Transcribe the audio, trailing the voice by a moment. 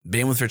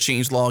Bandwidth for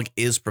changelog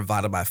is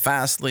provided by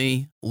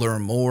Fastly.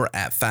 Learn more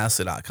at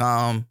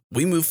fastly.com.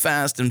 We move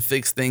fast and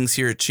fix things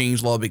here at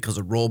changelog because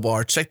of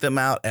Rollbar. Check them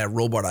out at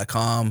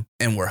rollbar.com.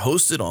 And we're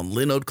hosted on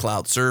Linode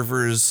Cloud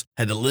servers.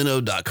 Head to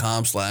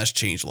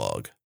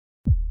linode.com/changelog.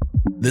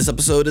 This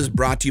episode is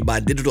brought to you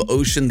by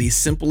DigitalOcean, the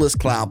simplest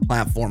cloud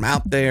platform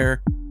out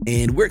there.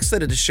 And we're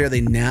excited to share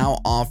they now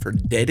offer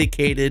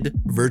dedicated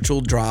virtual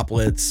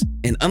droplets.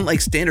 And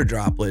unlike standard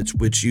droplets,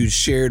 which use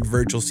shared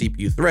virtual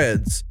CPU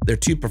threads, their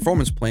two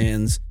performance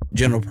plans,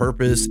 general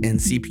purpose and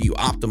CPU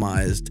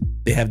optimized,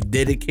 they have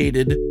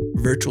dedicated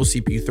virtual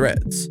CPU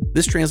threads.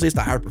 This translates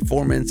to higher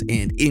performance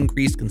and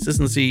increased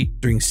consistency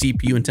during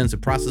CPU intensive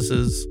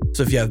processes.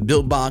 So if you have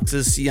build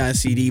boxes,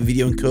 CI/CD,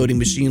 video encoding,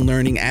 machine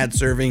learning, ad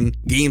serving,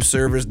 game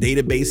servers,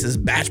 databases,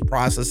 batch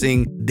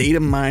processing, data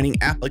mining,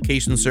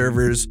 application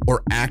servers,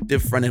 or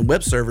active front-end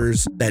web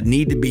servers that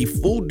need to be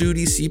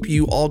full-duty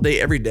CPU all day,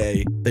 every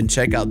day, then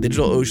check out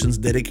DigitalOcean's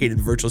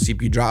dedicated virtual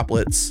CPU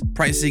droplets.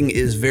 Pricing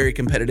is very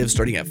competitive,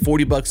 starting at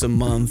 $40 a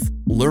month.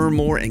 Learn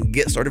more and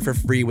get started for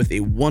free with a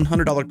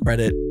 $100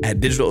 credit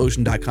at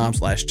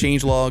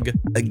digitalocean.com/changelog.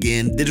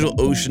 Again,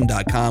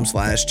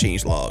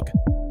 digitalocean.com/changelog.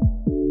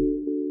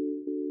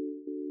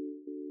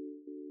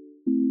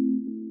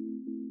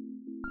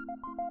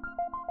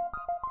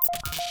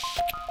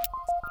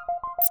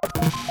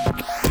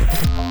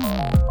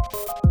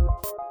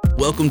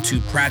 Welcome to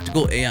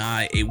Practical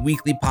AI, a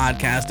weekly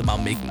podcast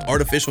about making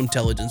artificial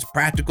intelligence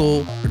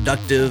practical,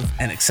 productive,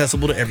 and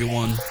accessible to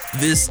everyone.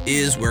 This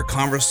is where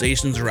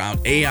conversations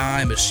around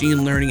AI,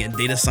 machine learning, and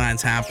data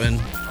science happen.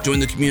 Join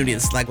the community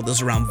and Slack with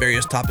us around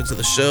various topics of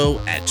the show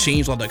at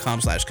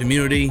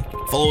changelog.com/community.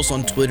 Follow us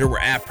on Twitter. We're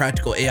at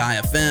Practical AI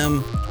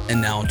FM.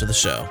 And now onto the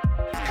show.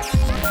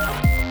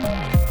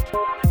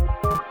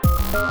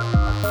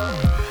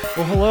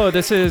 Well, hello,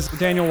 this is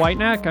Daniel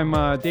Whitenack. I'm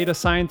a data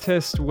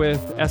scientist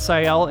with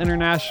SIL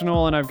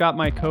International, and I've got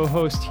my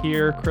co-host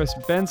here, Chris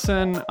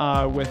Benson,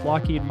 with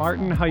Lockheed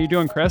Martin. How you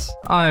doing, Chris?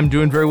 I'm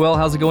doing very well.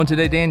 How's it going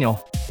today,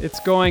 Daniel? It's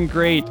going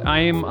great.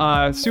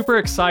 I'm super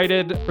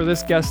excited for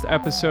this guest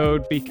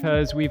episode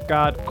because we've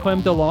got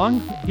Clément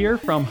Delangue here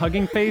from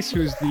Hugging Face,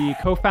 who's the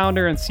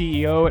co-founder and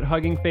CEO at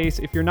Hugging Face.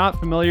 If you're not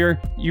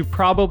familiar, you've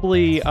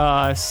probably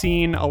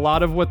seen a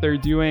lot of what they're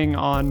doing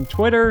on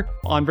Twitter,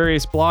 on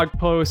various blog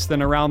posts,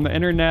 and around the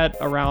internet,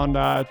 around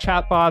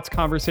chatbots,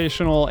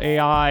 conversational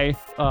AI,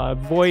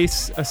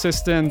 voice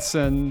assistants,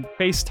 and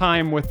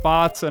FaceTime with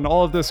bots, and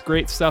all of this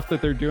great stuff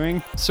that they're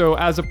doing. So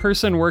as a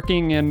person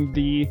working in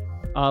the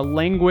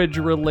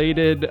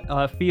language-related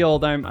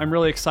field, I'm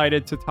really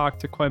excited to talk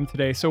to Clem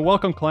today. So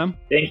welcome, Clem.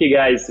 Thank you,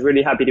 guys.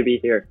 Really happy to be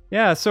here.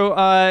 Yeah,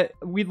 so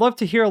we'd love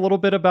to hear a little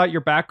bit about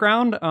your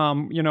background,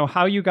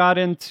 how you got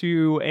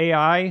into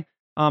AI,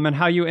 and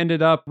how you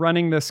ended up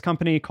running this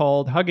company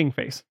called Hugging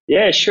Face.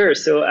 Yeah, sure.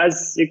 So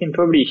as you can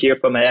probably hear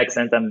from my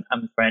accent, I'm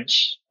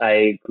French.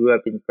 I grew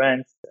up in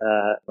France,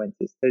 went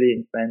to study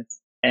in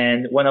France.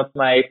 And one of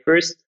my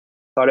first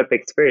startup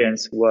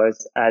experience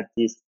was at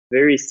this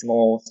very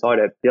small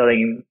startup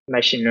building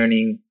machine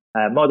learning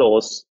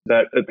models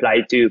that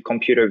applied to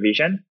computer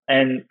vision.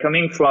 And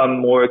coming from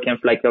more kind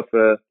of like of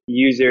a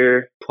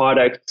user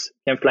product,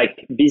 kind of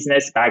like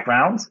business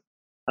background,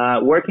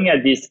 working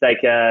at this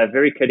like a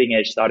very cutting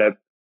edge startup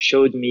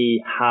showed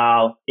me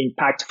how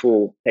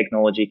impactful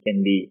technology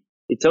can be.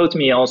 It taught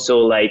me also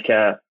like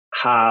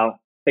how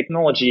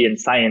technology and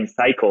science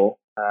cycle,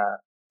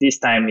 this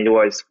time it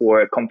was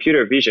for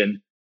computer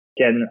vision,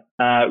 can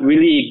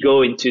really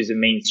go into the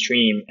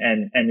mainstream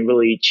and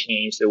really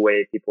change the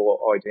way people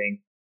are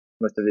doing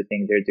most of the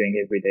things they're doing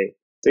every day.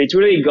 So it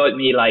really got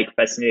me like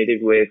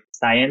fascinated with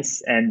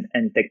science and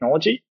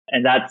technology.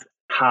 And that's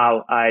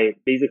how I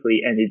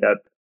basically ended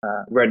up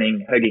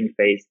running Hugging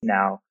Face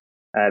now,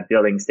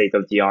 building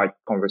state-of-the-art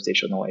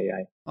conversational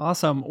AI.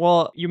 Awesome.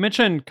 Well, you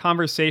mentioned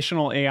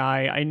conversational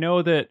AI. I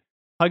know that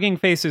Hugging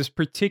Face is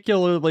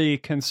particularly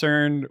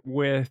concerned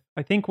with,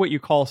 I think, what you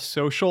call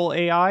social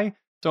AI.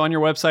 So on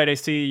your website, I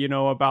see,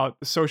 about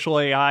the social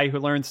AI who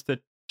learns to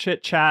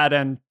chit-chat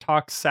and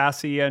talk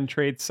sassy and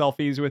trade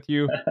selfies with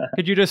you.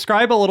 Could you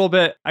describe a little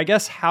bit, I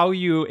guess, how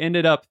you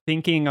ended up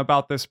thinking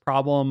about this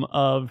problem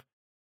of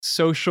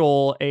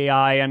social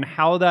AI and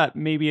how that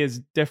maybe is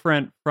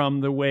different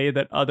from the way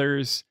that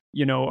others,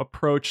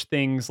 approach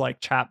things like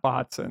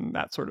chatbots and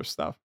that sort of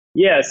stuff?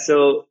 Yeah,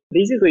 so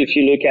basically, if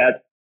you look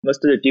at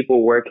most of the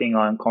people working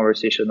on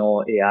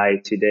conversational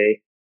AI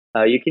today,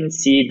 you can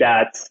see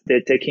that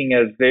they're taking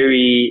a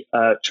very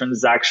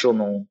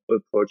transactional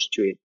approach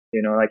to it.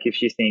 Like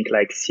if you think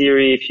like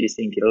Siri, if you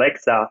think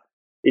Alexa,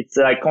 it's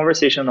like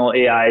conversational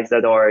AIs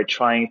that are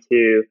trying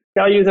to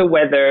tell you the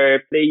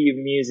weather, play you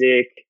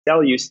music,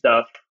 tell you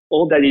stuff.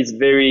 All that is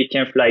very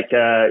kind of like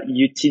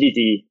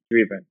utility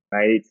driven,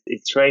 right?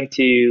 It's trying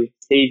to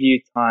save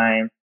you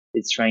time.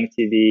 It's trying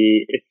to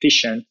be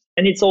efficient,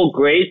 and it's all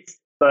great.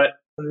 But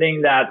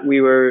something that we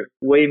were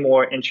way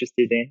more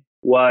interested in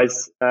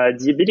was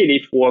the ability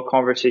for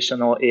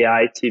conversational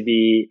AI to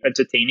be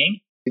entertaining,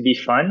 to be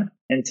fun,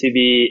 and to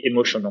be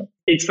emotional.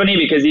 it's funny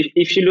because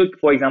if you look,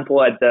 for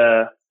example, at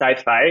the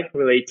sci-fi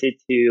related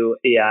to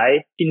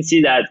AI, you can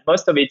see that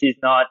most of it is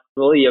not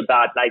really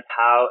about like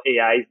how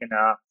AI is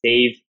gonna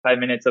save 5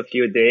 minutes of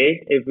your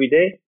day every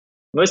day.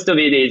 Most of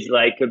it is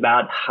like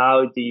about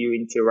how do you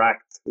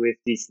interact with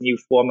this new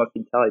form of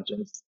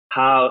intelligence?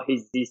 How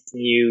is this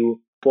new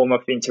form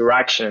of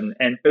interaction?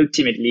 And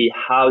ultimately,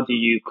 how do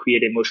you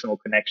create emotional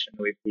connection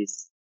with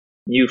this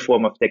new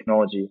form of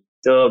technology?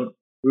 So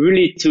we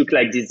really took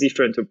like this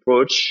different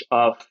approach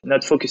of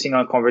not focusing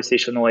on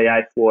conversational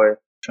AI for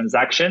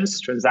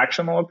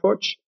transactional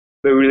approach,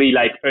 but really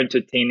like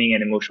entertaining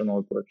and emotional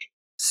approach.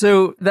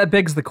 So that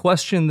begs the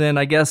question then,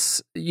 I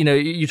guess,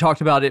 you talked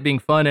about it being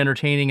fun,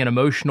 entertaining, and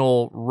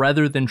emotional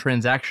rather than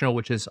transactional,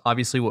 which is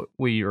obviously what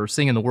we are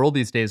seeing in the world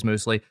these days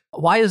mostly.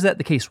 Why is that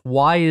the case?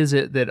 Why is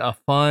it that a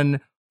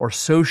fun or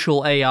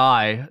social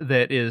AI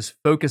that is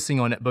focusing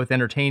on it, both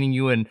entertaining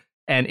you and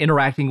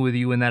interacting with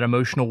you in that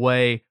emotional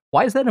way,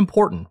 why is that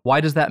important?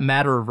 Why does that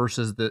matter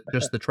versus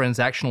just the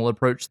transactional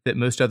approach that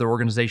most other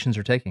organizations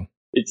are taking?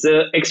 It's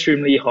an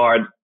extremely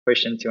hard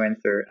question to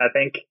answer. I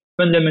think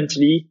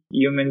fundamentally,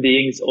 human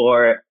beings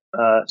are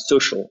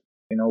social.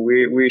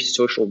 We're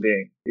social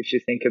beings. If you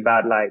think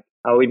about like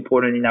how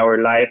important in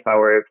our life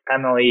our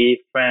family,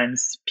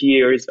 friends,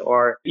 peers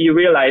are, you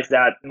realize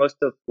that most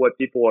of what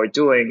people are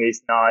doing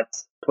is not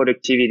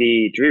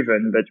productivity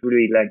driven, but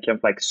really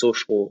like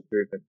social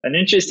driven. An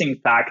interesting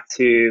fact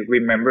to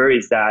remember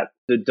is that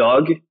the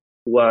dog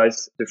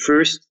was the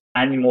first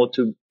animal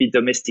to be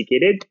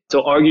domesticated.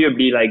 So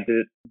arguably like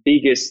the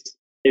biggest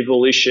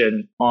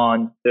evolution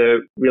on the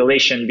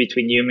relation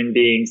between human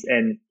beings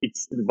and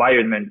its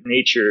environment,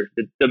 nature,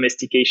 the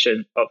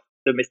domestication of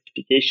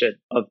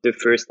the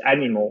first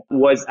animal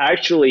was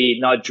actually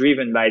not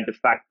driven by the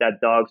fact that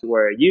dogs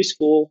were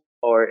useful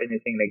or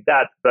anything like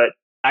that, but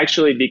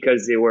actually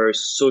because they were a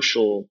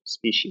social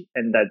species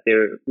and that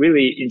they're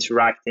really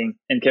interacting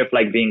and kept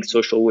like being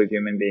social with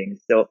human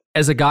beings. So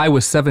as a guy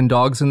with 7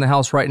 dogs in the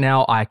house right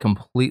now, I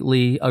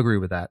completely agree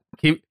with that.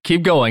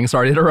 Keep going.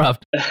 Sorry to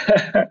interrupt.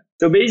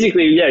 So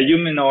basically, yeah,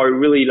 humans are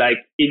really like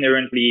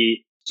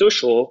inherently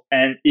social.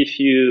 And if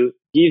you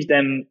give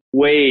them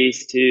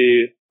ways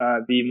to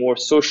be more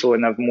social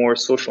and have more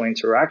social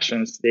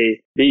interactions,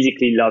 they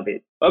basically love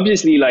it.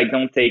 Obviously, like,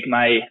 don't take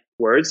my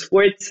words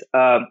for it.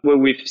 What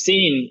we've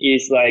seen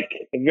is like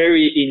a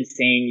very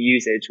insane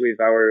usage with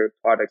our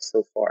products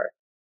so far.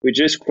 We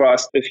just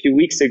crossed a few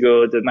weeks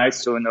ago the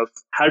milestone of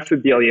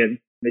 500 million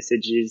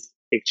messages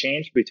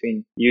exchanged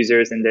between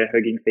users and their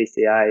Hugging Face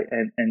AI,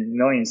 and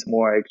millions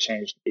more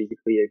exchanged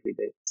basically every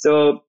day.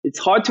 So it's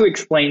hard to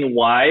explain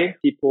why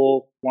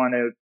people want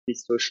to be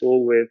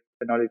social with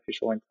an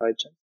artificial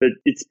intelligence, but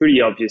it's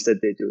pretty obvious that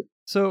they do.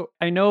 So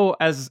I know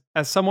as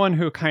someone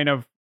who kind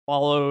of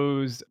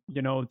follows,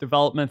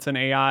 developments in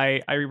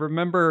AI, I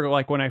remember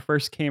like when I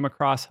first came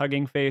across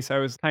Hugging Face, I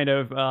was kind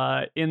of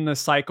in the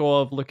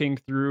cycle of looking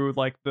through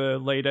like the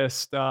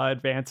latest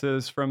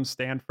advances from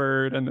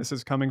Stanford, and this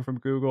is coming from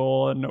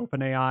Google and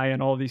OpenAI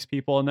and all these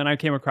people. And then I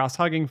came across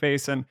Hugging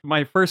Face, and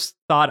my first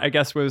thought, I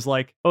guess, was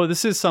like, oh,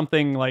 this is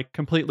something like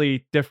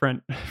completely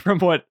different from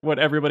what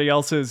everybody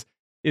else is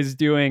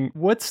doing.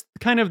 What's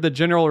kind of the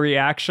general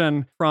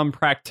reaction from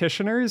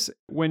practitioners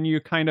when you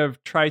kind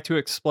of try to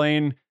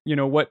explain,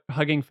 what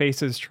Hugging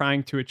Face is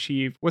trying to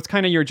achieve? What's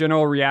kind of your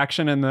general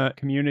reaction in the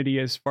community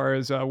as far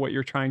as what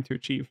you're trying to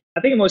achieve?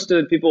 I think most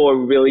of the people are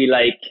really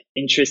like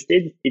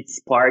interested. It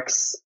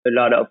sparks a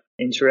lot of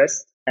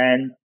interest.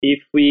 And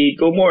if we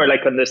go more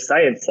like on the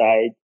science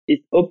side,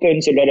 it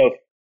opens a lot of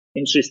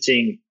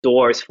interesting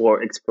doors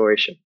for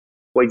exploration.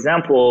 For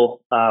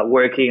example,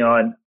 working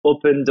on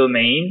open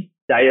domain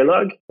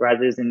dialogue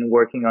rather than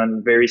working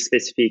on very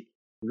specific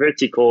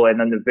vertical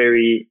and on a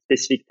very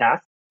specific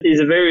task is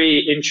a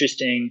very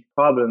interesting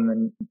problem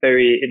and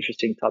very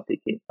interesting topic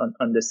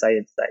on the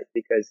science side,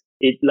 because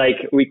it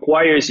like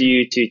requires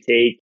you to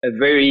take a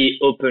very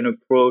open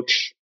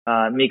approach,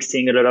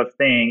 mixing a lot of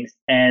things.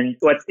 And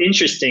what's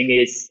interesting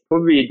is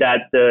probably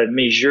that the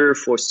measure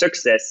for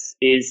success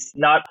is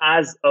not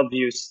as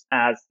obvious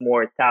as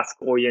more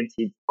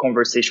task-oriented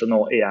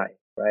conversational AI.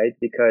 Right?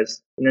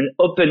 Because in an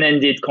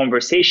open-ended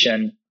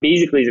conversation,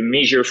 basically the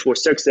measure for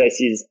success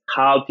is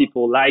how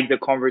people like the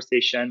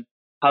conversation,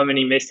 how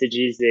many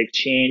messages they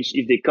exchange,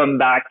 if they come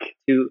back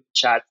to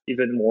chat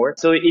even more.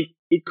 So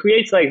it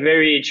creates like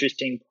very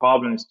interesting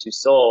problems to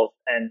solve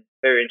and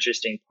very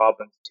interesting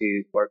problems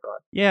to work on.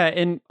 Yeah,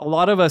 and a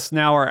lot of us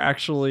now are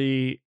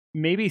actually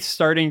maybe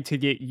starting to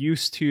get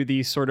used to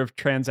these sort of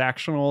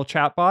transactional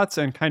chatbots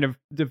and kind of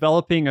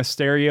developing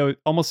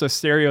almost a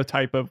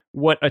stereotype of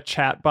what a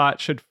chatbot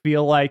should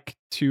feel like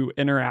to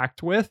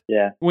interact with.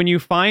 Yeah. When you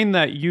find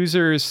that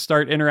users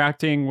start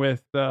interacting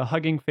with the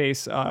Hugging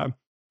Face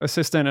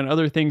assistant and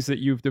other things that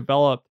you've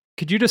developed,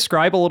 could you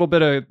describe a little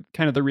bit of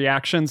kind of the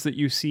reactions that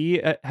you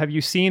see? Have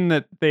you seen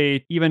that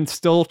they even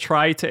still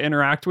try to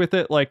interact with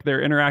it, like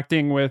they're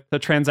interacting with the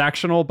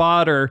transactional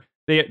bot, or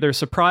they're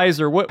surprised,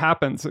 or what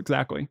happens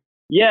exactly?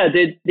 Yeah,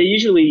 they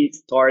usually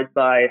start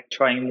by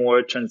trying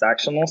more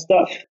transactional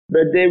stuff,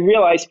 but they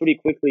realize pretty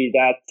quickly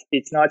that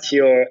it's not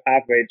your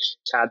average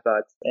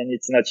chatbot and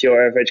it's not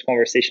your average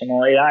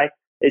conversational AI,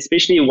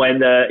 especially when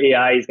the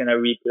AI is going to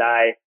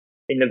reply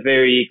in a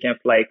very kind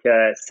of like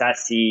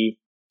sassy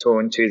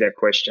tone to their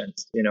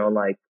questions.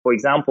 Like, for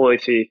example,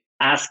 if you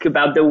ask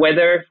about the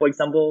weather, for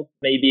example,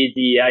 maybe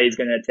the AI is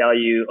going to tell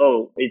you,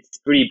 oh, it's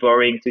pretty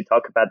boring to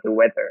talk about the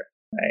weather,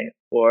 right?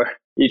 Or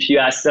if you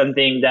ask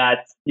something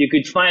that you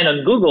could find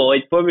on Google,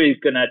 it's probably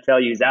going to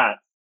tell you that.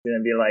 It's going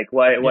to be like,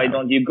 why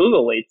don't you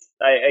Google it?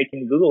 I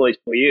can Google it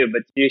for you,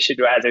 but you should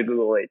rather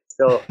Google it.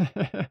 So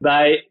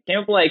by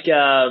kind of like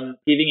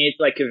giving it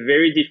like a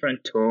very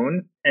different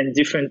tone and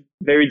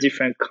very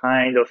different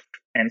kind of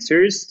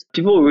answers,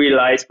 people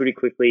realize pretty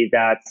quickly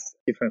that's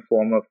a different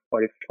form of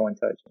artificial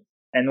intelligence.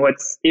 And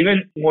what's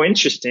even more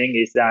interesting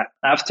is that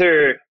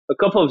after a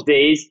couple of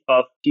days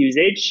of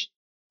usage,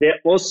 they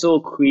also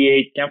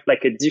create kind of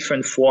like a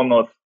different form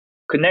of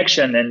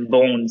connection and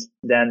bonds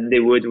than they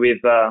would with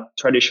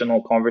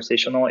traditional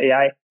conversational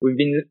AI. We've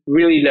been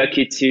really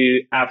lucky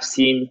to have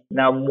seen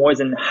now more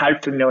than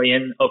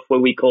 500,000 of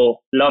what we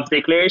call love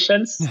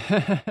declarations,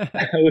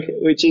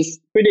 which is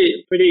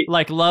pretty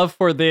like love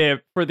for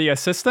the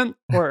assistant,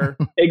 or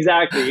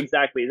exactly.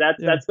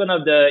 That's one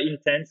of the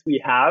intents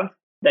we have.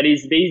 That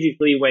is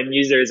basically when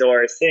users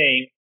are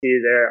saying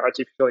to their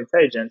artificial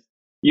intelligence,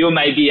 "You're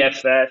my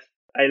BFF.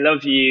 I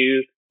love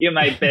you. You're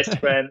my best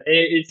friend."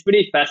 It's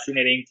pretty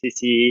fascinating to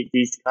see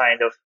these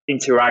kind of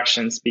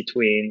interactions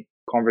between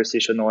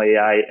conversational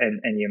AI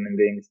and human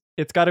beings.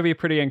 It's got to be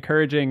pretty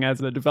encouraging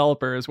as a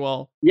developer as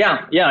well.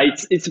 Yeah,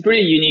 it's a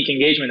pretty unique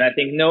engagement. I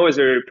think no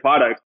other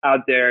product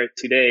out there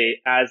today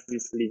has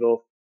this level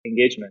of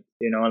engagement.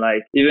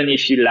 Like even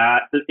if you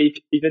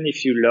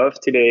love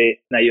today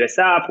an iOS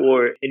app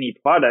or any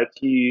product,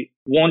 you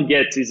won't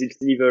get to this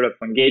level of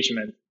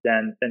engagement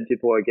than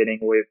people are getting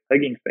with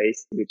Hugging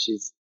Face, which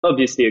is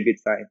obviously a good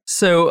sign.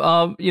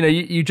 So,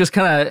 you just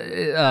kind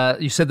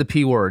of, you said the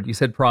P word, you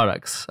said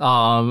products.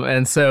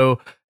 And so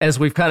as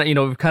we've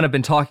kind of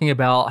been talking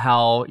about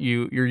how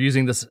you're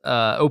using this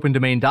open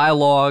domain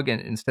dialogue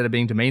and instead of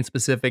being domain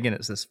specific, and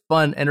it's this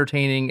fun,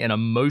 entertaining, and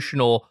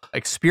emotional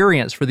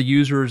experience for the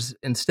users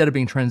instead of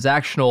being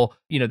transactional,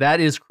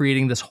 that is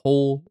creating this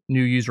whole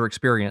new user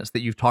experience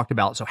that you've talked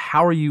about. So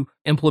how are you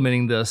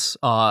implementing this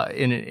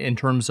in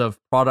terms of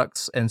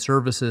products and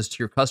services to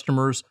your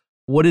customers?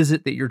 What is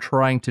it that you're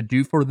trying to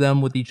do for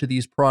them with each of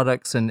these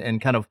products,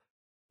 and kind of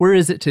where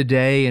is it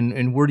today,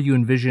 and where do you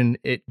envision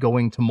it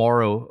going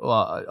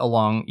tomorrow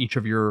along each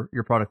of your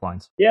product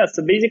lines? Yeah,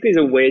 so basically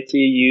the way to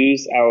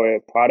use our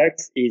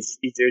products is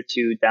either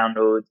to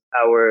download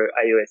our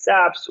iOS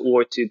apps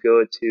or to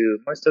go to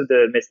most of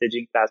the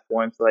messaging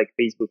platforms like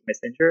Facebook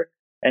Messenger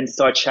and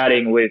start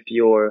chatting with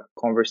your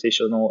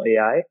conversational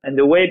AI. And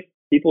the way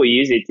people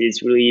use it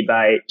is really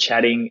by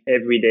chatting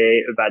every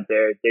day about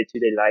their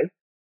day-to-day life.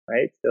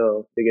 Right?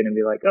 So they're going to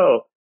be like,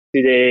 oh,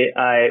 today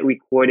I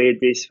recorded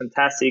this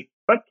fantastic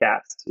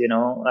podcast,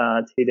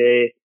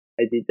 today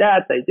I did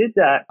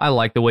that. I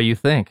like the way you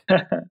think.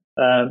 They're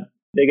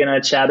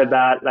going to chat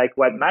about like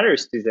what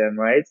matters to them,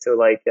 right? So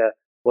like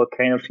what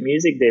kind of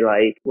music they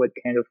like, what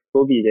kind of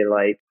hobby they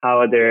like,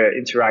 how they're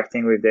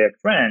interacting with their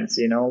friends,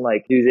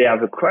 like do they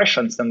have a crush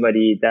on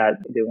somebody that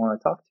they want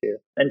to talk to?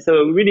 And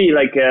so really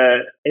like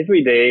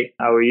every day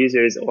our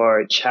users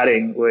are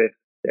chatting with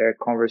their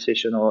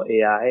conversational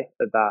AI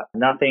about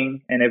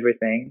nothing and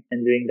everything,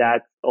 and doing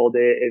that all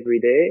day, every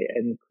day,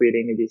 and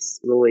creating this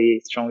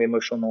really strong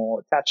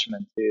emotional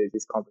attachment to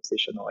this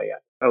conversational AI.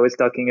 I was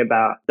talking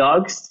about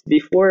dogs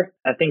before.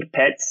 I think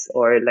pets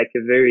are like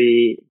a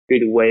very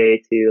good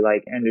way to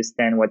like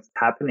understand what's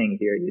happening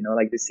here,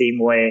 like the same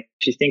way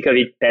if you think of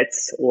it,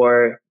 pets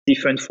or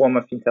different form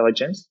of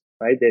intelligence.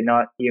 Right? They're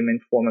not human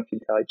form of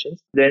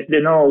intelligence. They're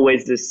not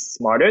always the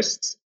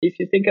smartest, if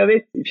you think of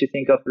it. If you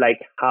think of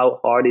like how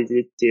hard is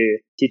it to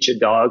teach a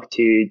dog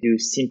to do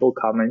simple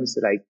commands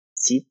like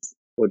sit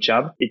or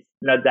jump, it's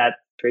not that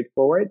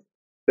straightforward.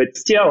 But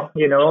still,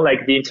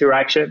 like the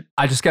interaction.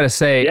 I just got to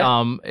say,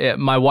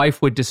 my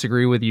wife would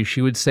disagree with you.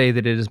 She would say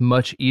that it is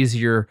much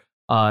easier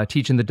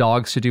teaching the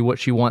dogs to do what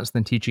she wants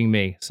than teaching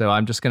me. So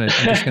I'm just gonna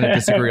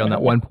disagree on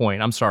that one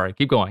point. I'm sorry.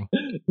 Keep going.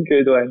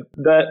 Good one.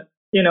 But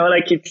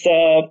like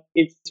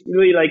it's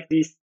really like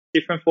this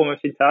different form of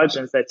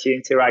intelligence that you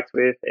interact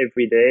with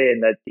every day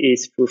and that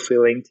is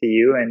fulfilling to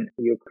you, and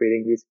you're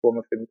creating this form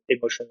of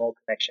emotional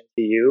connection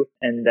to you,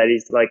 and that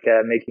is like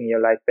making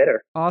your life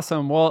better.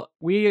 Awesome. Well,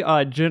 we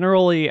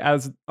generally,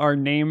 as our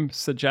name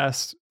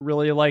suggests,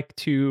 really like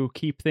to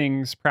keep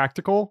things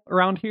practical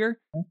around here.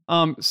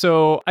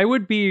 So I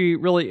would be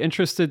really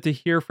interested to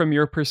hear from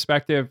your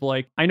perspective.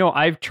 Like, I know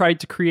I've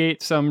tried to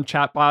create some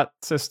chatbot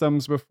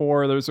systems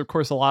before. There's, of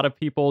course, a lot of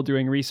people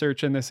doing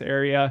research in this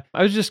area.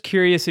 I was just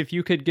curious if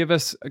you could give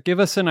us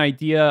an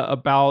idea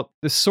about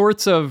the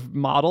sorts of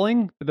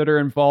modeling that are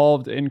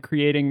involved in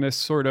creating this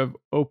sort of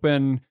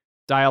open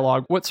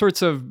dialogue. What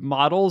sorts of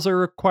models are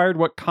required?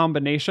 What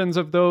combinations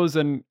of those,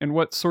 and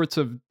what sorts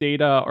of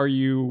data are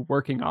you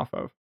working off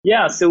of?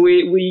 Yeah, so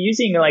we're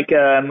using like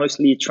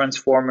mostly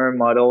transformer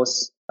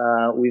models.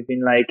 We've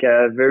been like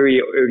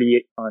very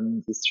early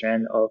on this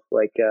trend of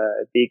like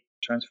big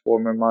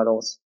transformer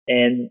models.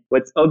 And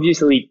what's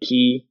obviously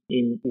key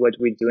in what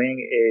we're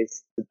doing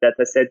is the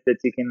data set that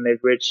you can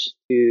leverage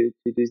to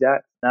do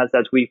that. Now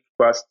that we've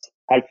crossed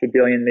 500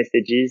 million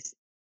messages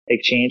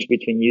exchanged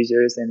between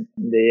users and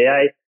the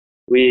AI,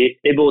 we're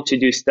able to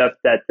do stuff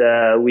that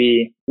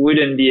we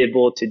wouldn't be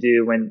able to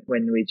do when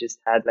we just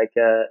had like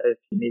a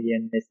few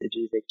million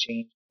messages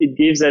exchanged. It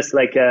gives us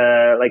like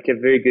a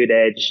very good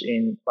edge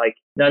in like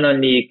not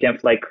only kind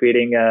of like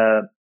creating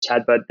a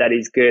chatbot that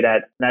is good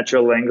at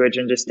natural language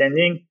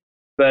understanding,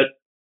 but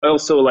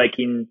also like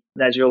in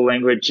natural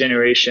language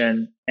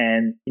generation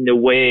and in a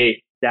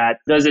way that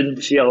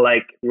doesn't feel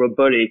like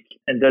robotic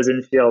and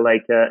doesn't feel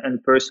like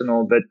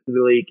impersonal, but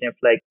really kind of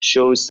like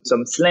shows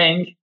some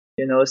slang,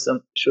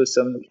 shows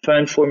some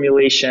fun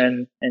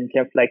formulation and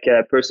kind of like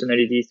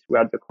personalities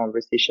throughout the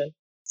conversation.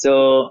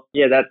 So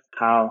yeah, that's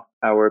how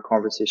our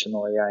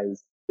conversational AI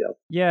is built.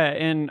 Yeah,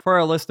 and for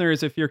our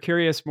listeners, if you're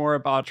curious more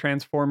about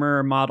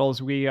transformer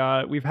models,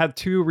 we've had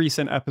 2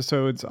 recent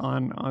episodes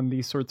on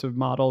these sorts of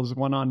models,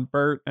 one on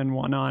BERT and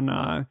one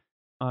on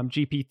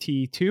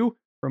GPT-2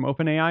 from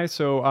OpenAI.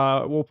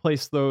 So we'll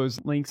place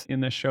those links in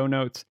the show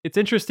notes. It's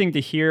interesting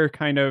to hear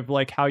kind of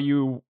like how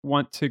you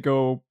want to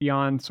go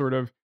beyond sort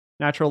of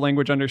natural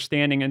language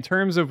understanding in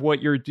terms of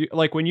what you're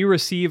like when you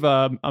receive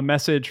a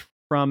message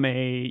from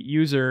a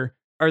user.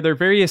 Are there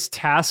various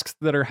tasks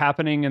that are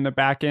happening in the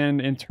back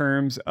end in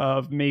terms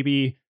of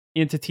maybe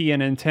entity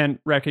and intent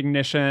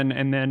recognition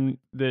and then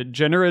the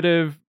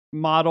generative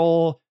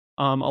model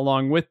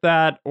along with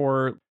that,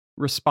 or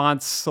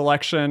response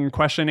selection,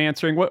 question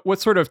answering?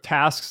 What sort of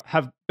tasks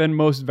have been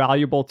most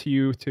valuable to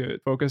you to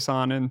focus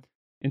on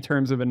in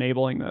terms of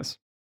enabling this?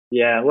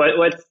 Yeah,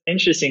 what's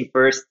interesting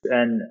first,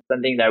 and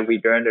something that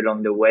we learned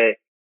along the way,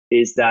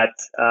 is that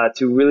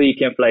to really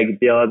kind of like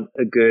build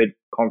a good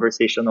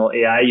conversational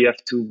AI, you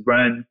have to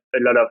run a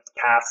lot of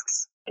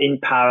tasks in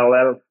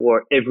parallel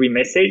for every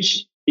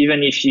message.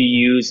 Even if you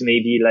use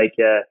maybe like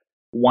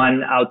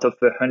 1 out of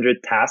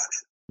 100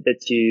 tasks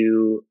that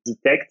you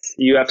detect,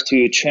 you have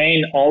to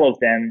train all of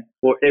them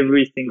for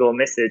every single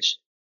message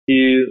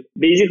to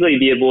basically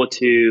be able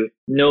to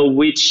know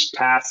which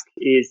task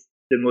is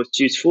the most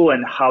useful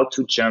and how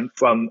to jump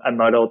from a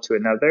model to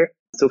another.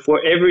 So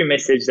for every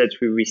message that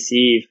we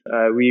receive,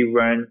 we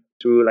run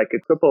through like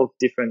a couple of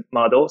different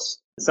models.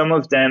 Some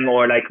of them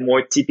are like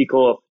more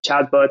typical of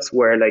chatbots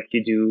where like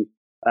you do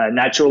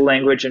natural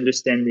language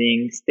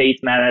understanding, state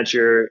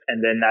manager,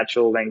 and then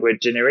natural language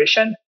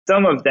generation.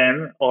 Some of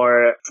them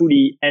are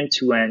fully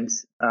end-to-end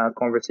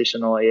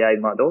conversational AI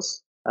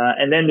models.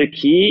 And then the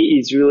key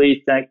is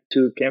really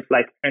to kind of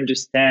like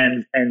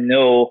understand and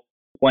know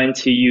when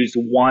to use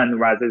one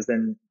rather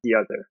than the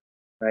other,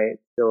 right?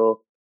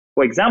 So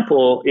for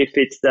example, if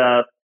it's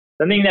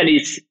something that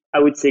is, I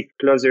would say,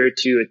 closer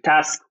to a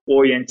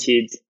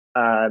task-oriented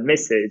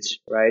message,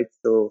 right?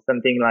 So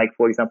something like,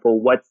 for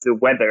example, what's the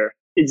weather?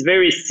 It's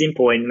very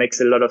simple and makes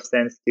a lot of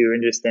sense to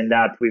understand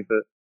that with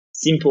a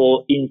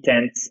simple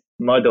intent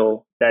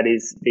model that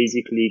is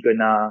basically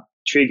gonna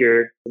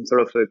trigger some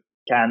sort of a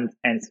canned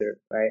answer,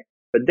 right?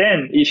 But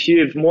then if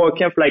you have more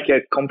kind of like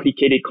a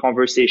complicated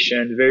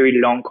conversation, very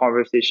long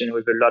conversation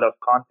with a lot of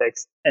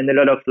context and a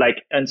lot of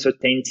like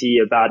uncertainty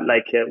about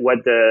like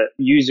what the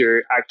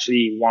user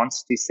actually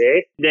wants to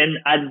say, then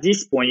at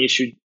this point, you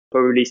should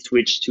probably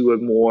switch to a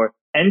more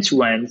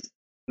end-to-end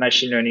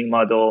machine learning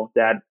model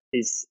that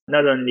is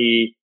not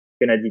only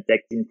going to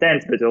detect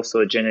intent, but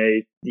also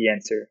generate the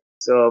answer.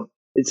 So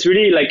it's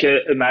really like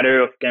a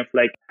matter of kind of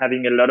like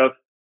having a lot of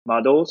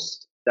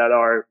models that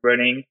are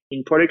running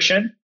in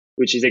production,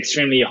 which is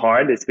extremely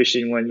hard,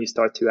 especially when you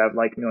start to have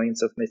like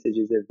millions of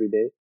messages every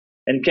day.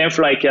 And kind of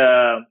like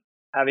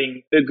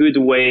having a good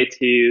way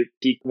to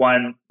pick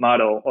one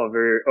model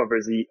over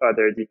the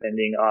other,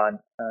 depending on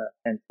a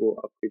handful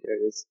of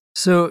criteria.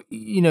 So,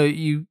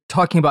 you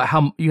talking about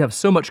how you have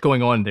so much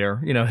going on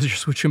there, as you're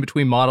switching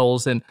between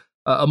models. And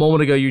a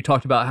moment ago, you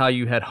talked about how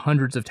you had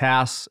hundreds of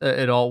tasks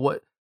at all.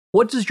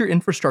 What does your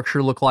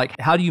infrastructure look like?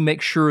 How do you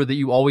make sure that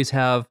you always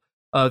have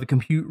the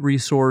compute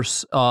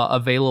resource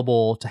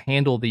available to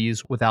handle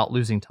these without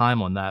losing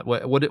time on that?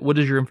 What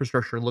does your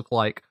infrastructure look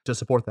like to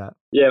support that?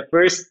 Yeah,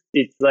 first,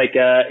 it's like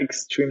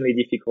extremely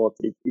difficult.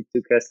 It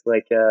took us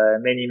like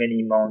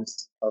many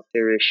months of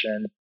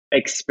iteration,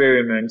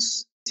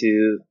 experiments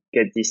to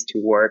get this to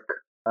work.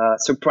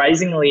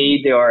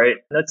 Surprisingly, there are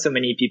not so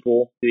many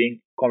people doing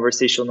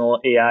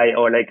conversational AI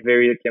or like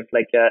very kind of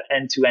like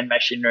end-to-end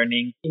machine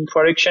learning in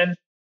production.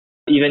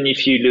 Even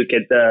if you look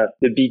at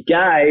the big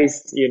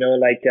guys,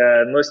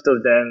 most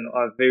of them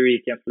are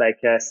very kind of like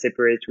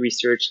separate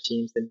research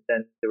teams and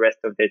then the rest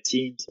of their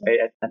teams,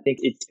 right? I think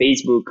it's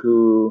Facebook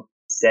who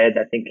said,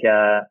 I think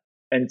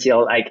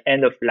until like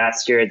end of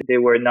last year, they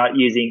were not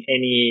using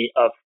any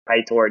of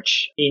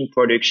PyTorch in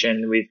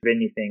production with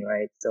anything,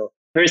 right? So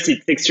First,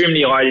 it's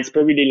extremely hard. It's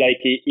probably like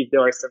if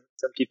there are some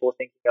people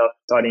thinking of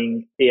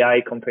starting AI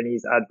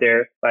companies out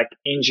there, like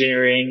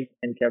engineering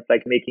and kind of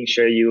like making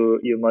sure your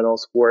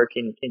models work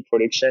in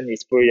production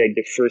is probably like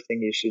the first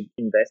thing you should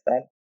invest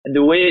on. And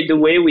the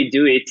way we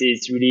do it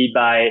is really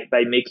by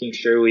making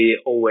sure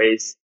we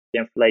always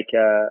have like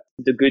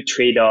the good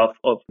trade-off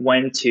of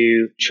when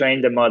to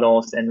train the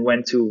models and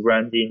when to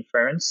run the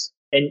inference,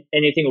 and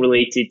anything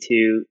related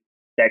to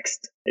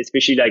text,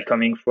 especially like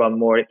coming from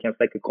more kind of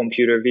like a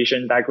computer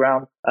vision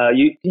background,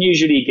 you can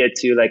usually get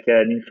to like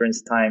an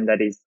inference time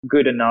that is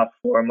good enough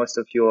for most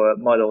of your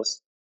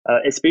models.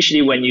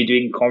 Especially when you're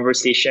doing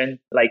conversation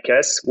like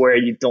us, where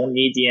you don't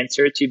need the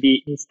answer to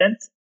be instant,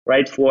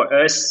 right? For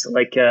us,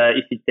 like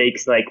if it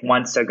takes like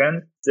 1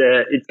 second,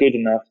 it's good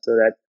enough so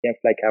that kind of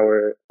like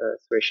our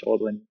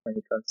threshold when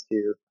it comes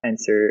to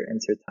answer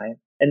time.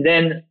 And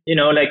then,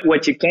 like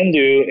what you can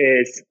do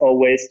is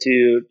always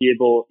to be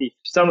able, if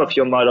some of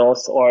your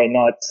models are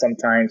not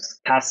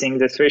sometimes passing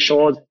the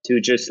threshold,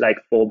 to just like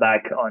fall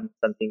back on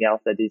something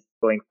else that is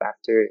going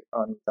faster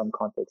on some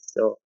context.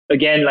 So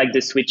again, like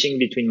the switching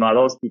between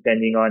models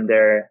depending on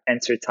their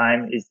answer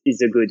time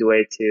is a good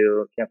way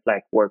to kind of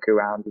like work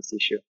around this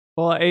issue.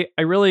 Well,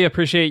 I really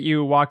appreciate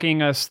you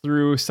walking us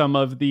through some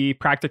of the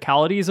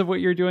practicalities of what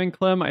you're doing,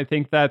 Clem. I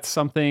think that's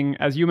something,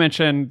 as you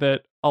mentioned,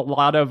 that a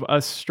lot of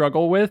us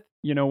struggle with,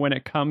 when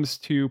it comes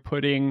to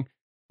putting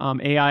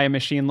AI and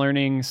machine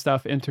learning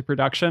stuff into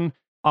production.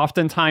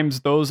 Oftentimes,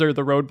 those are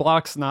the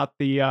roadblocks, not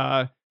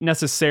the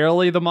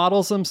necessarily the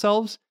models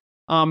themselves.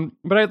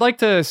 But I'd like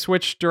to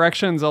switch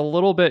directions a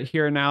little bit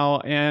here now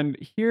and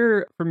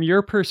hear from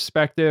your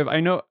perspective. I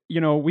know,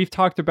 we've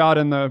talked about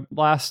in the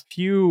last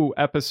few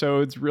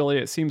episodes, really,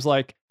 it seems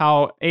like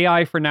how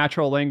AI for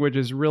natural language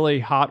is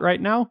really hot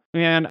right now.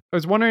 And I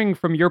was wondering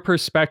from your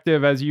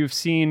perspective, as you've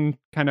seen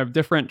kind of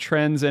different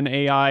trends in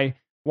AI,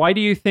 why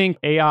do you think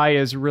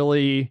AI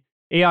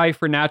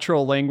for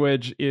natural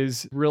language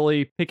is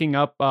really picking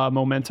up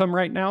momentum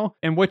right now?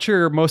 And what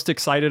you're most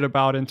excited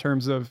about in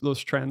terms of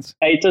those trends?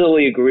 I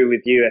totally agree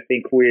with you. I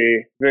think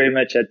we're very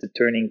much at the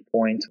turning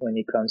point when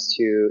it comes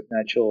to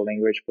natural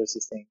language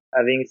processing.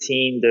 Having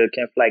seen the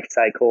kind of like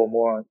cycle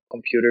more on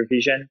computer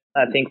vision,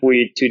 I think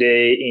we're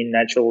today in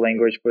natural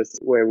language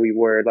where we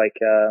were like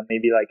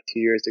maybe like 2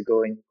 years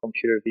ago in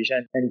computer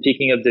vision, and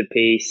picking up the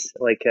pace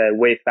like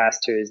way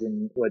faster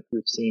than what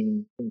we've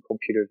seen in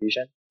computer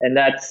vision. And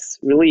that's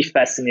really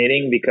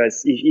fascinating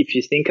because if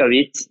you think of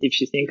it,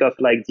 if you think of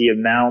like the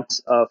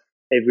amount of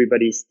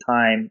everybody's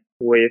time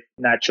with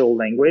natural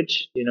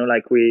language,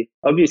 like we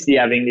obviously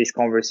having this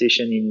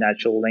conversation in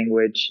natural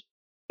language.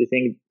 You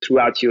think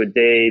throughout your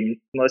day,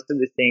 most of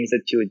the things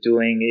that you're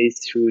doing is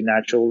through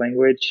natural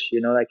language,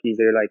 like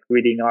either like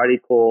reading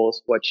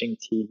articles, watching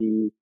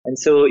TV. And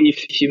so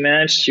if you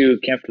manage to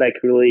kind of like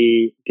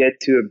really get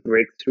to a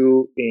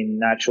breakthrough in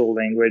natural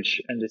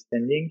language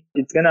understanding,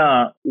 it's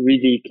gonna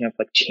really kind of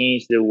like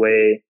change the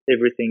way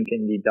everything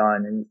can be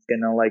done. And it's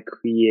gonna like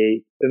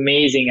create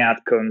amazing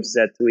outcomes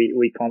that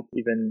we can't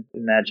even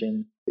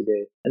imagine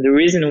today. And the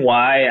reason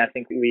why I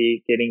think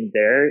we're getting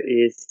there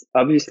is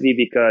obviously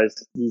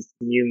because these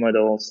new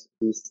models,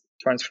 these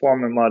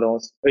transformer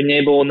models,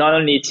 enable not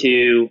only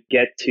to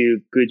get to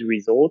good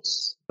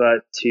results,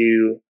 but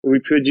to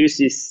reproduce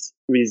these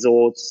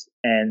results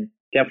and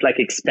kind of like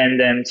expand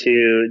them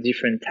to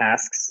different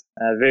tasks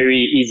very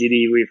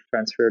easily with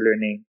transfer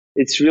learning.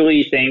 It's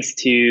really thanks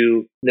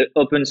to the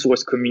open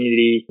source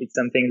community. It's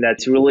something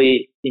that's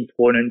really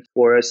important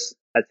for us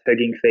at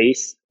Hugging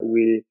Face.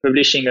 We're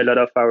publishing a lot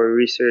of our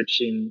research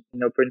in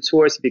open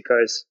source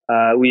because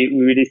we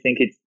really think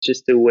it's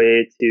just a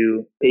way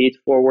to pay it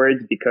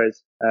forward,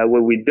 because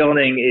what we're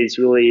building is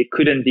really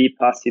couldn't be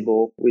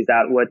possible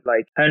without what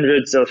like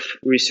hundreds of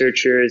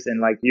researchers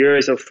and like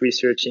years of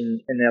research in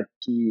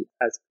NLP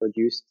has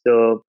produced.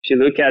 So if you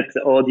look at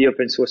all the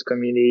open source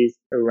communities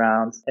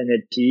around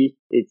NLP,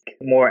 it's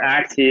more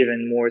active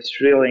and more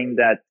thrilling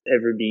than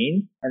ever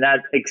been. And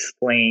that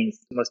explains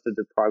most of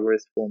the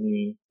progress for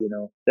me.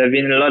 There have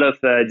been a lot of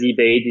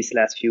debate these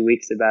last few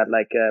weeks about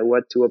like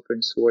what to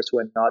open source,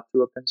 what not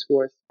to open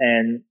source.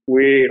 And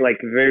we're like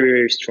very,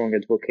 very strong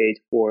advocate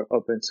for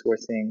open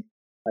sourcing,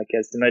 like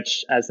as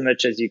much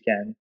as you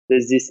can.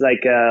 There's this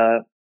like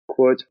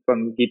quote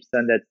from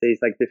Gibson that says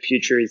like the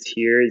future is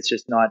here, it's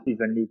just not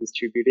evenly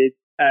distributed.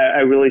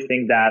 I really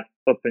think that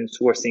open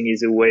sourcing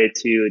is a way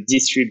to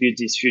distribute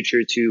this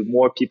future to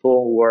more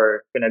people who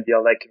are going to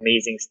build like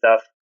amazing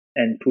stuff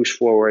and push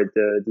forward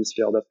this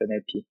field of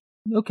NLP.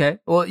 Okay.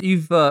 Well,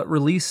 you've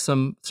released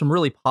some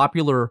really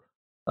popular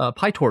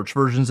PyTorch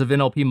versions of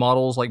NLP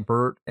models like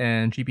BERT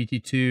and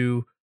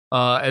GPT-2,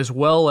 as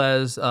well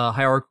as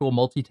hierarchical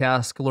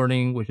multitask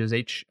learning, which is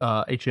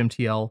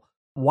HMTL.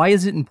 Why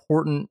is it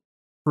important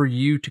for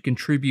you to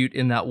contribute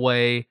in that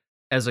way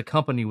as a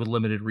company with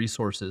limited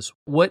resources?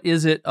 What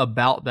is it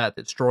about that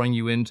that's drawing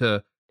you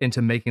into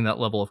making that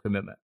level of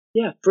commitment?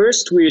 Yeah,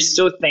 first, we're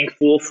so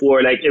thankful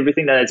for like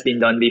everything that has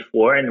been done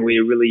before, and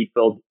we're really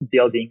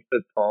building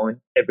upon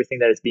everything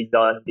that has been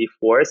done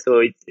before. So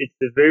it's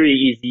a very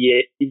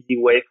easy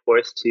way for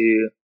us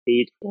to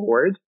pay it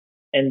forward.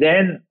 And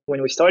then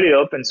when we started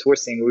open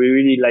sourcing, we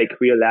really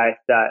realized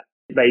that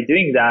by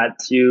doing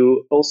that,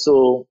 you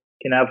also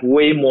can have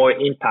way more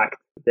impact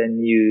than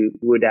you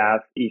would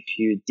have if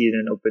you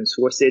didn't open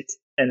source it.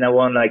 And I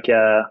want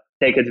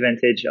take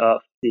advantage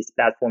of this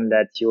platform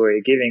that you're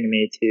giving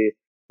me to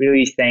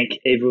really thank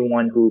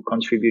everyone who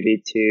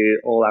contributed to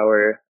all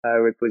our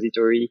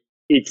repository.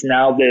 It's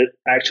now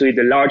actually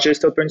the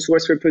largest open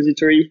source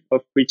repository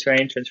of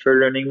pre-trained transfer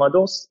learning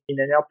models in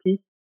NLP.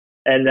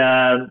 And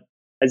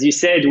as you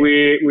said,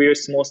 we're a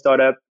small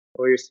startup,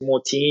 we're a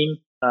small team.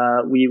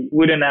 We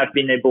wouldn't have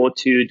been able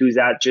to do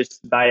that just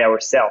by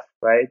ourselves,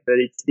 right? But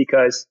it's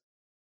because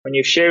when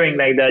you're sharing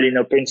like that in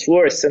open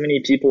source, so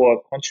many people are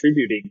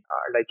contributing,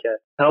 are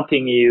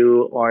helping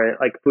you, or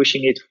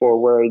pushing it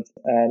forward,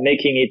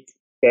 making it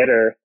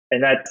better.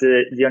 And that's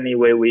the only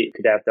way we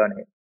could have done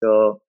it.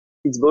 So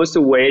it's both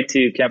a way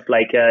to kind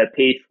of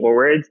pay it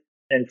forward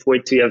and for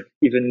it to have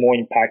even more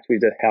impact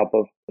with the help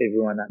of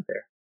everyone out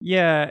there.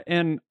 Yeah,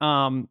 and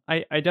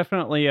I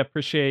definitely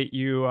appreciate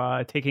you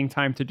taking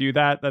time to do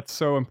that. That's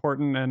so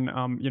important. And,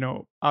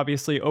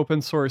 obviously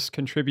open source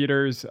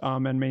contributors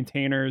and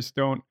maintainers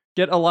don't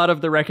get a lot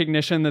of the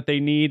recognition that they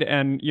need.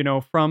 And,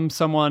 from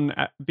someone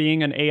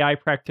being an AI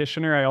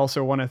practitioner, I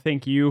also want to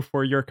thank you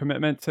for your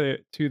commitment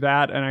to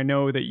that. And I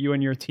know that you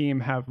and your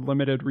team have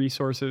limited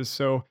resources.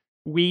 So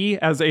we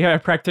as AI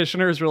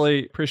practitioners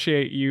really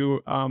appreciate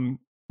you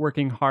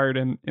working hard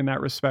in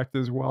that respect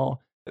as well.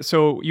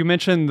 So you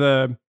mentioned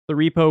the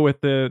repo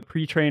with the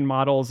pre-trained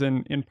models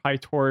in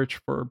PyTorch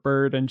for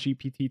BERT and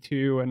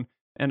GPT-2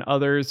 and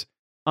others.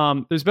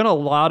 There's been a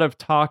lot of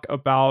talk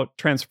about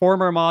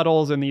transformer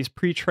models and these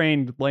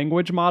pre-trained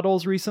language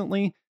models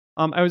recently.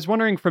 I was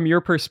wondering from your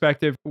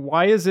perspective,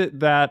 why is it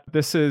that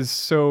this is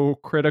so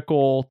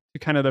critical to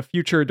kind of the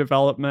future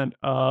development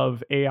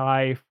of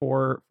AI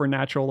for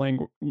natural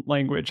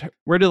language?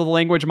 Where do the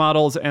language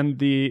models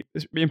and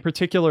in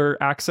particular,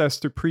 access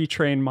to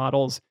pre-trained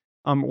models,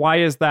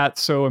 why is that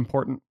so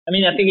important? I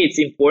mean, I think it's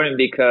important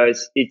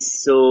because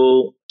it's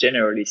so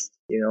generalist.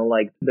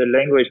 The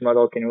language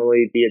model can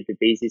really be at the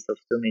basis of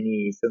so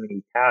many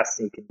tasks.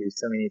 You can do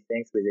so many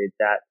things with it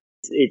that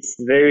it's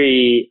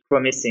very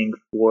promising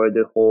for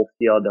the whole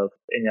field of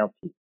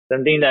NLP.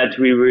 Something that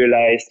we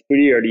realized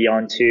pretty early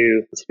on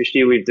too,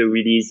 especially with the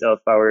release of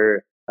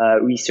our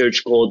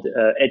research called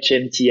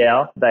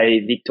HMTL by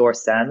Victor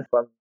San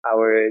from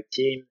our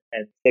team,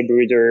 and Seb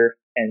Ruder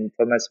and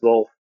Thomas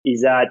Wolf,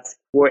 is that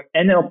for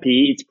NLP,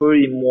 it's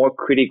probably more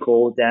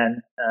critical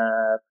than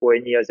for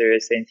any other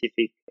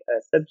scientific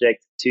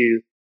subject to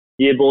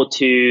be able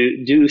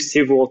to do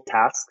several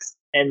tasks.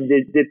 And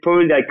they're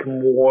probably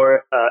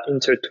more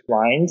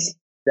intertwined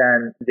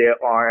than there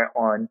are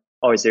on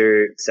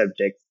other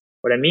subjects.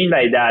 What I mean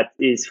by that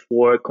is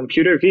for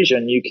computer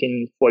vision, you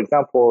can, for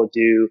example,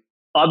 do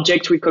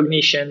object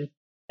recognition,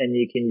 and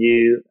you can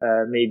do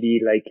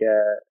maybe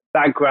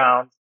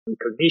background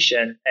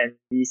recognition, and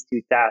these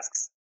two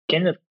tasks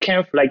can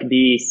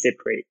be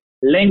separate.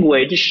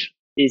 Language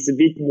is a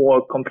bit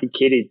more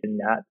complicated than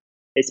that,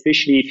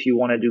 especially if you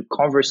want to do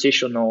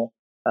conversational,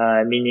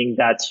 meaning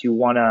that you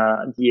want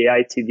the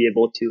AI to be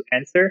able to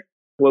answer.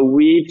 What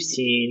we've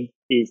seen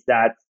is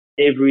that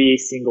every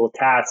single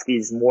task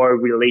is more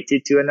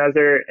related to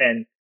another,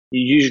 and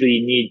you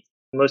usually need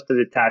most of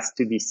the tasks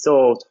to be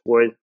solved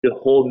for the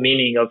whole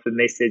meaning of a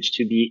message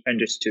to be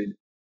understood,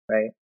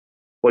 right?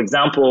 For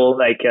example,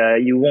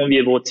 you won't be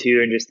able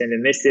to understand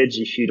a message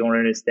if you don't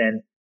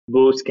understand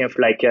both kind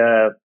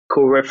of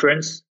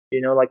co-reference.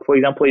 For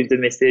example, if the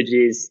message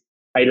is,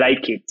 I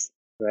like it,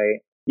 right?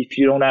 If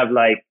you don't have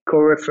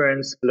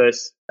co-reference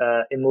plus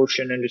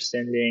emotion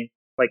understanding,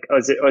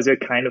 other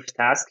kind of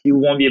task, you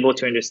won't be able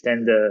to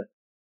understand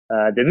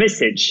the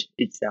message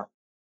itself,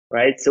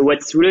 right? So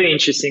what's really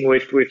interesting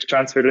with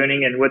transfer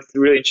learning, and what's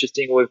really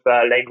interesting with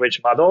language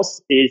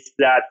models, is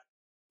that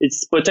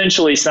it's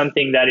potentially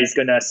something that is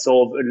going to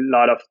solve a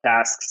lot of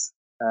tasks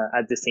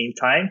at the same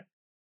time,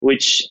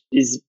 which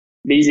is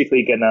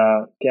basically going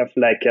to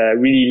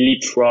really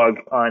leapfrog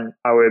on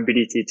our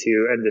ability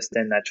to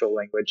understand natural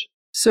language.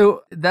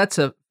 So that's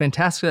a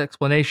fantastic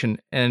explanation.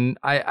 And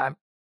I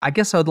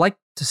guess I would like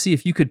to see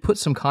if you could put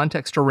some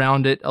context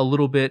around it a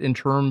little bit in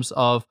terms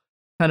of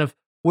kind of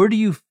where do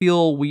you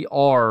feel we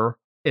are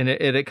at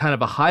a kind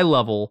of a high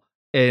level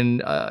in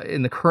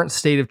the current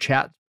state of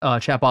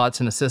chatbots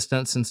and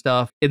assistants and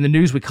stuff. In the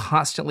news, we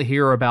constantly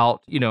hear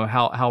about,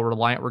 how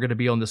reliant we're going to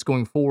be on this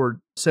going forward.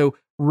 So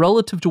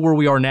relative to where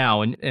we are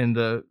now and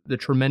the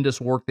tremendous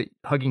work that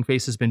Hugging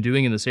Face has been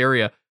doing in this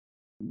area,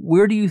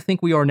 where do you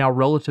think we are now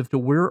relative to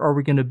where are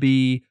we going to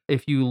be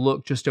if you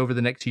look just over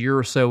the next year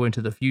or so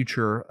into the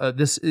future?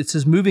 This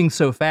is moving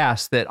so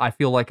fast that I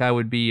feel like I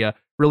would be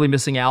really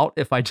missing out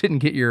if I didn't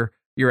get your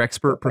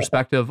expert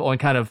perspective on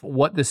kind of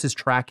what this is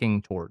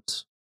tracking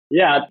towards.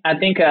 Yeah, I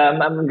think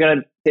I'm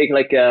going to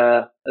take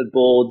a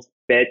bold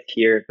bet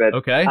here. But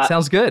okay,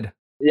 sounds good.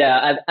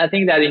 Yeah, I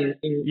think that in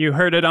you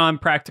heard it on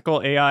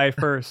Practical AI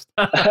first.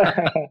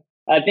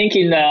 I think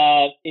in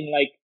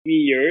 3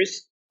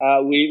 years,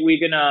 we're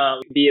gonna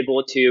be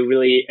able to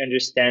really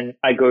understand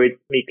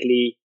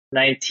algorithmically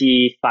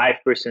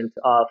 95%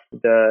 of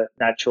the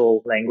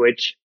natural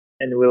language,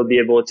 and we'll be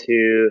able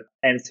to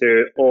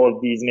answer all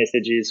of these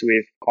messages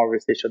with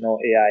conversational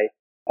AI.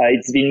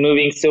 It's been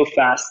moving so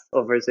fast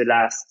over the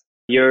last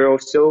year or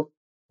so.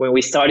 When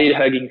we started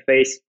Hugging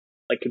Face,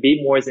 like a bit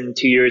more than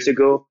 2 years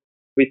ago,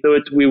 we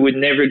thought we would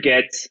never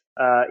get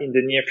in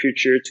the near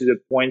future to the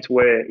point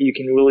where you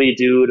can really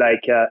do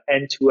like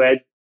end-to-end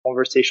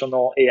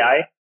conversational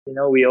AI.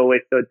 We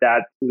always thought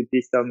that would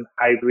be some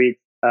hybrid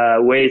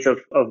ways of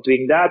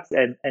doing that.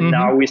 And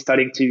now we're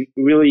starting to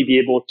really be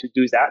able to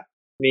do that,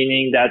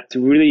 meaning that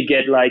to really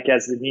get like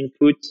as an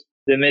input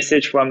the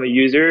message from a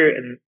user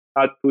and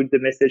output the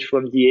message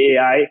from the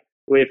AI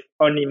with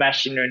only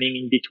machine learning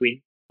in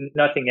between,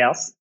 nothing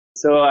else.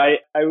 So I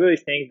really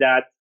think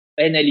that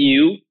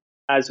NLU,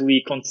 as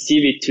we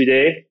conceive it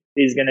today,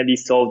 is going to be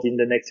solved in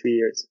the next 3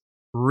 years.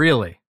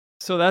 Really?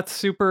 So that's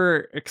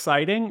super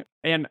exciting.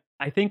 And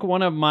I think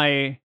one of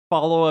my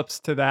follow-ups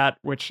to that,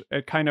 which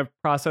kind of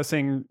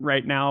processing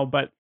right now,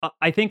 but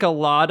I think a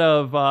lot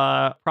of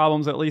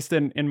problems, at least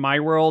in my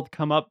world,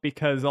 come up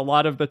because a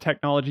lot of the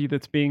technology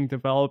that's being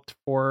developed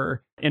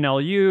for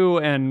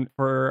NLU and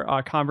for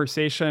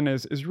conversation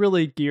is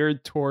really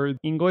geared toward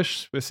English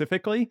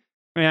specifically.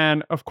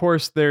 And of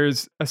course,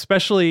 there's,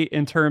 especially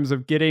in terms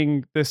of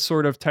getting this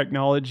sort of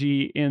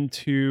technology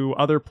into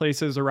other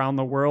places around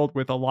the world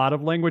with a lot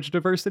of language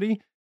diversity.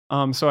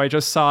 So I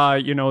just saw,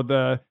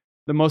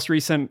 the most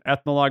recent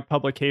Ethnologue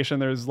publication,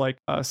 there's like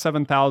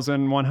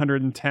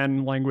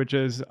 7,110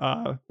 languages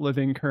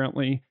living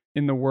currently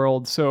in the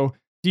world. So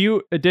do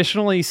you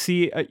additionally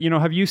see,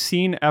 have you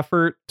seen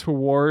effort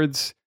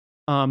towards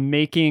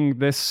making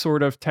this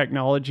sort of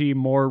technology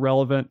more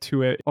relevant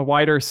to a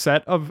wider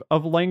set of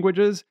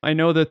languages? I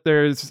know that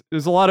there's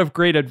a lot of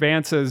great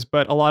advances,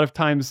 but a lot of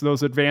times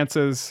those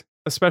advances,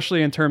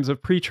 especially in terms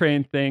of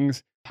pre-trained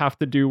things, have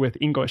to do with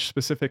English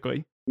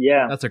specifically.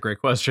 Yeah. That's a great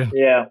question.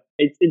 Yeah.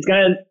 It's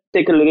going to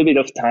take a little bit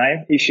of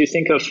time. If you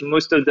think of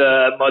most of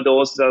the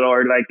models that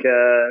are like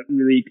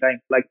really kind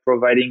of like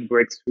providing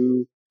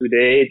breakthrough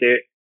today,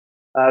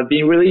 they're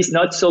being released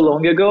not so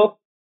long ago.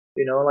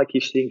 Like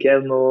if you think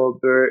Elmo,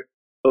 BERT,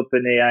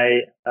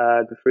 OpenAI,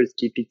 the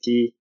first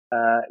GPT,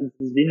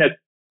 it's been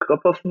a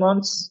couple of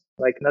months,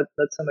 like not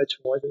so much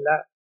more than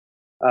that.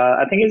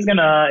 I think it's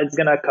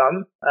gonna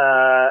come.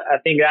 I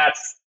think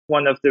that's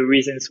one of the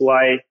reasons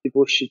why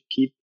people should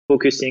keep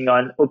focusing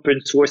on open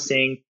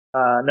sourcing,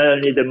 not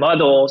only the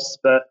models,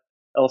 but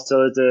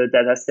also the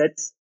data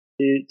sets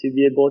to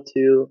be able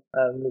to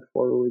move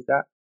forward with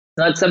that.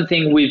 It's not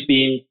something we've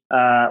been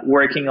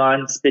working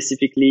on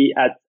specifically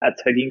at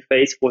Hugging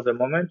Face for the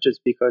moment,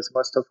 just because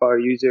most of our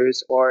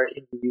users are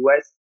in the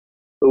US.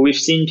 But we've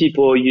seen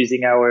people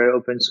using our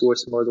open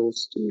source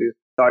models to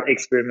start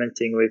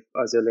experimenting with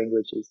other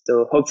languages.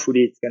 So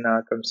hopefully it's going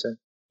to come soon.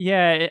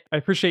 Yeah, I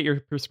appreciate your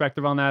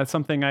perspective on that. It's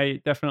something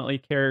I definitely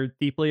care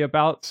deeply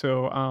about.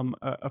 So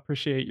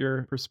appreciate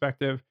your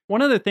perspective.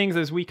 One of the things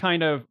as we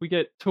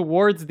get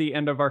towards the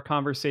end of our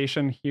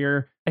conversation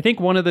here, I think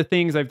one of the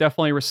things I've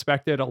definitely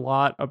respected a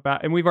lot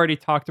about, and we've already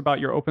talked about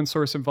your open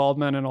source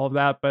involvement and all of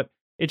that, but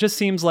it just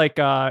seems like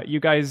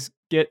you guys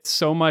get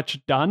so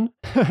much done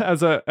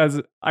as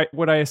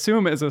what I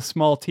assume is a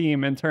small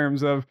team in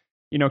terms of,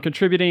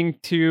 contributing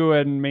to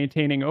and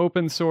maintaining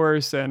open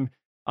source and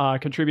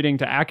contributing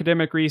to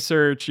academic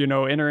research,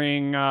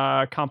 entering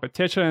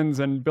competitions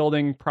and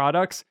building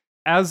products.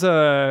 As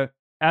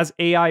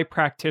AI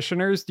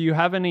practitioners, do you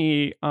have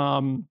any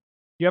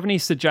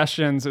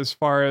suggestions as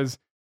far as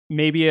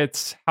maybe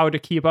it's how to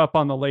keep up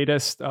on the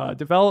latest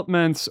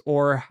developments,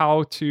 or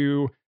how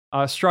to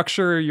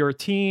structure your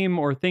team,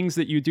 or things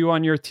that you do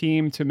on your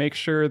team to make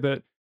sure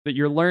that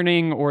you're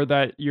learning or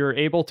that you're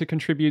able to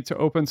contribute to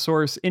open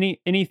source?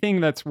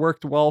 Anything that's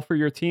worked well for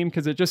your team?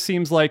 Because it just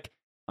seems like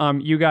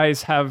you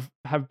guys have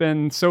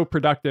been so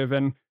productive,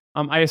 and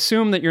I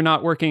assume that you're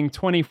not working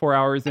 24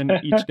 hours in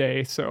each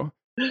day. So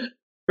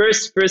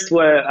first,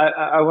 what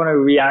I want to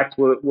react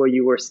what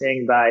you were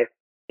saying by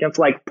kind of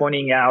like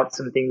pointing out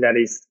something that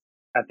is,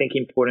 I think,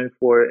 important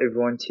for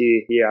everyone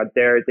to hear out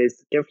there.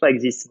 There's kind of like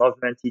this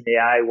movement in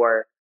AI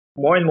where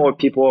more and more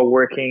people are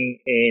working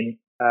in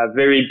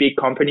very big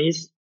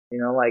companies,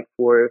 like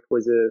for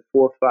the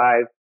 4 or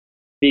 5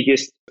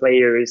 biggest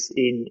players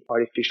in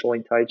artificial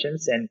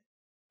intelligence. And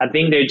I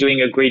think they're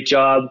doing a great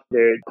job.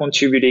 They're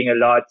contributing a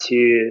lot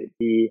to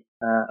the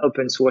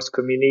open source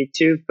community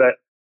too. But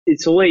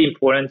it's really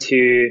important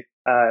to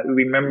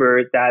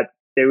remember that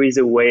there is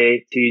a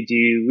way to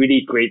do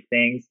really great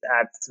things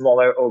at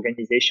smaller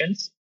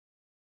organizations,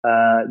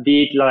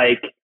 be it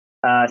like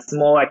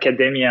small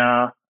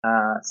academia,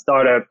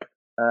 startup,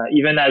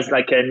 even as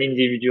like an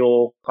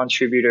individual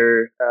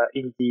contributor,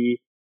 indie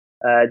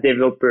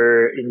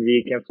developer,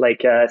 indie kind of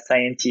like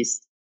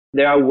scientist.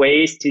 There are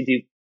ways to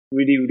do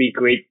really, really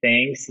great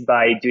things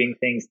by doing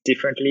things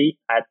differently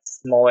at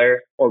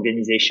smaller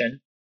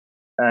organization.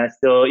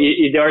 So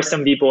if there are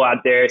some people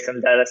out there,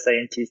 some data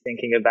scientists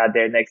thinking about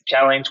their next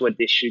challenge, what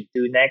they should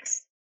do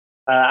next,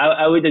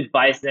 I would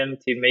advise them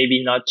to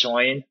maybe not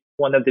join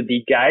one of the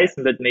big guys,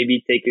 but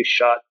maybe take a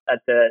shot at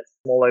the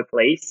smaller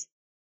place.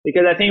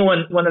 Because I think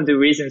one of the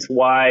reasons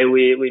why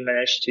we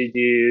managed to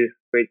do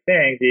great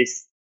things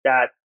is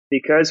that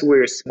because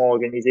we're a small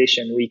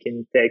organization, we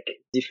can take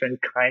different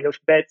kind of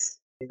bets,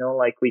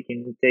 like we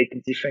can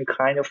take different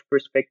kind of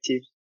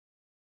perspectives.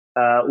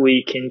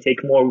 We can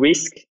take more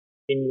risk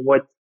in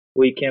what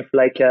we can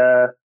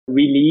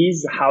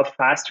release, how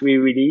fast we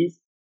release.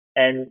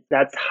 And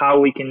that's how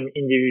we can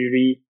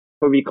individually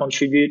probably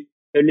contribute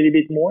a little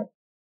bit more.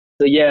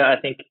 So yeah, I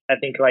think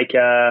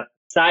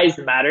size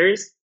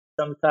matters.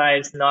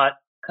 Sometimes not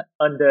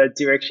on the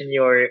direction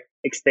you're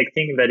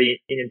expecting, but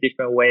in a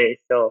different way.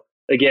 So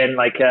again,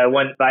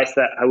 one advice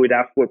that I would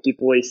have for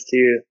people is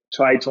to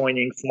try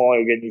joining small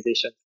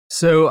organizations.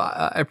 So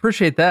I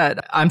appreciate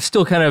that. I'm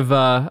still kind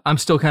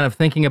of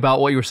thinking about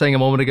what you were saying a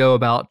moment ago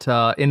about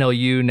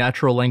NLU,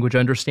 natural language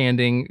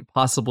understanding,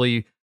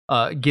 possibly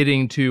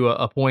getting to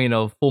a point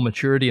of full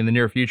maturity in the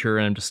near future.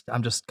 And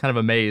I'm just kind of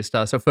amazed.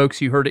 So folks,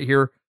 you heard it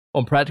here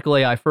on Practical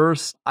AI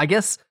First. I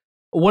guess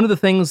one of the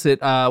things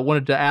that I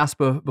wanted to ask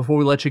before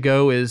we let you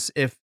go is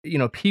if,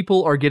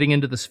 people are getting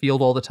into this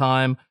field all the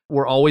time.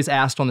 We're always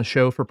asked on the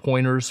show for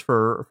pointers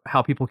for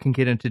how people can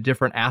get into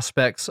different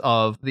aspects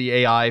of the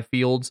AI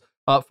fields.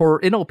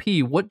 For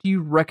NLP, what do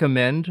you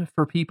recommend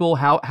for people?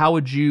 How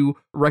would you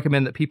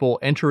recommend that people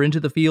enter into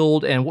the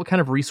field, and what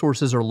kind of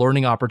resources or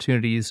learning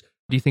opportunities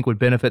do you think would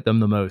benefit them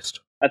the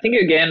most? I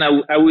think, again,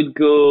 I would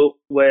go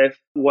with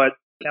what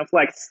kind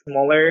of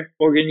smaller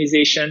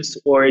organizations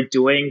are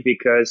doing,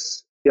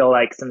 because I feel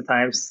like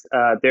sometimes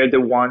they're the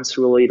ones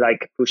really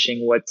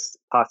pushing what's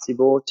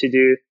possible to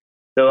do.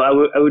 So I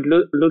would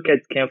look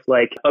at kind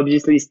of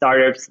obviously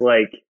startups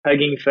like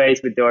Hugging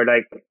Face, but there are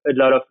a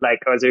lot of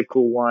other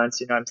cool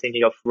ones. I'm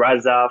thinking of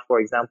Raza, for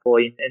example,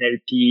 in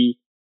NLP,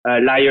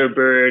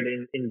 Lyrebird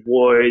in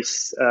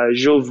voice,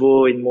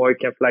 Jovo in more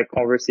kind of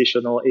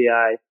conversational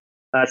AI.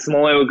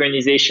 Smaller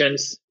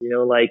organizations,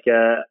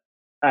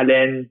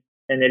 Allen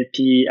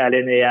NLP,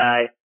 Allen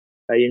AI,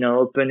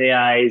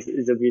 OpenAI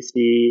is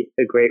obviously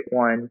a great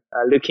one.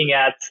 Looking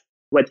at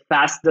what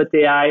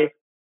Fast.ai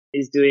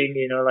is doing,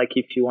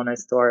 if you want to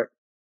start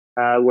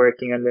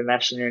working on the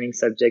machine learning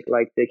subject,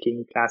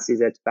 taking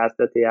classes at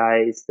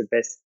Fast.ai is the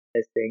best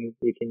thing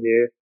you can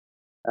do.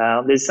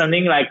 There's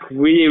something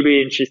really,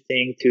 really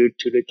interesting to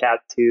look at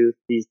too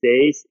these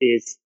days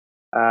is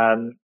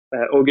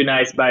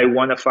organized by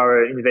one of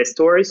our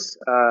investors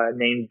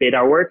named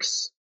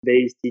BetaWorks,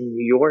 based in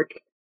New York.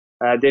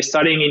 They're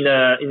starting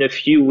in a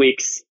few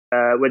weeks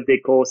what they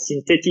call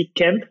Synthetic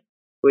Camp,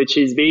 which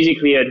is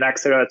basically an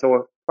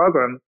accelerator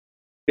program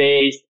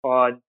based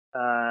on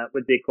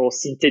what they call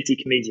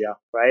synthetic media,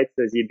 right?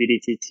 So the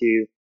ability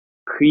to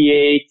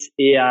create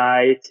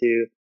AI,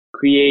 to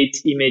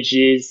create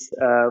images,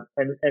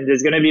 and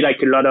there's going to be a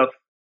lot of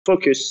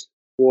focus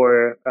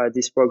for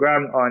this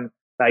program on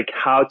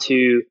how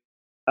to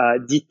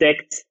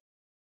detect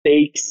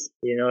fakes,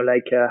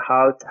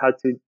 how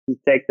to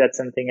detect that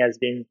something has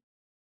been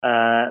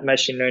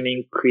machine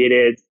learning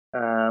created.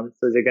 So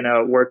they're going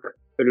to work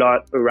a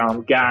lot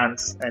around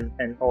GANs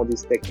and all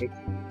these techniques.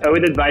 I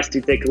would advise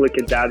to take a look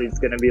at that. It's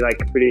going to be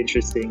pretty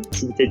interesting.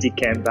 Synthetic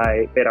Camp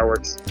by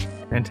BetaWorks.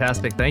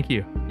 Fantastic. Thank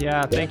you.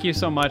 Yeah, thank you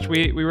so much.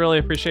 We really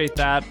appreciate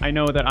that. I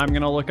know that I'm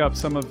going to look up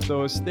some of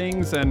those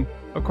things, and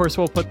of course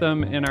we'll put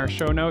them in our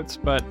show notes,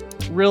 but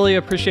really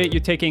appreciate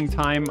you taking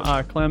time,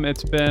 Clem.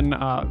 It's been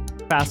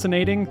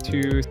fascinating,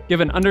 to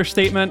give an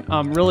understatement.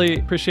 Really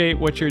appreciate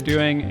what you're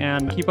doing,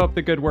 and keep up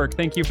the good work.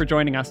 Thank you for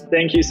joining us.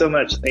 Thank you so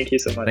much.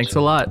 Thanks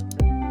a lot.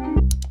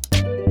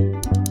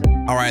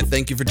 All right,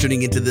 thank you for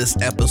tuning into this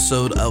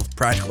episode of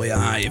Practical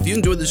AI. If you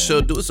enjoyed the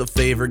show, do us a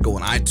favor, go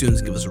on iTunes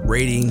and give us a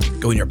rating.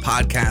 Go in your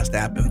podcast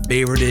app and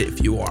favorite it.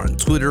 If you are on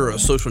Twitter or a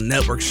social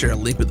network, share a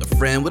link with a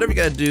friend. Whatever you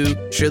got to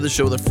do, share the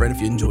show with a friend if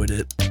you enjoyed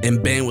it. And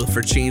bandwidth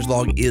for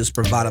changelog is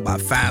provided by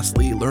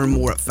Fastly. Learn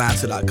more at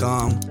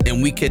fastly.com.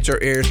 And we catch our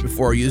errors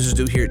before our users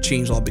do here at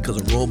Changelog because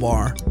of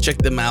Rollbar. Check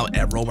them out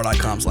at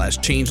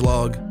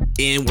rollbar.com/changelog.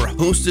 And we're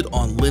hosted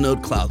on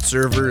Linode cloud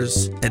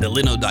servers. Head to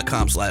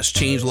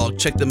linode.com/changelog.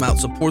 Check them out.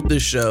 Support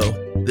this show.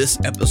 This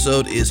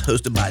episode is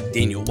hosted by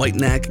Daniel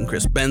Whitenack and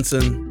Chris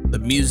Benson. The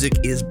music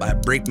is by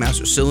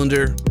Breakmaster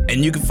Cylinder.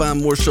 And you can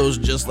find more shows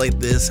just like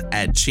this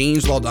at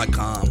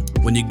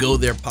changelog.com. When you go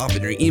there, pop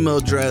in your email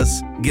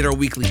address. Get our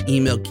weekly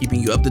email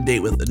keeping you up to date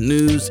with the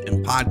news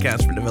and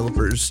podcasts for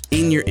developers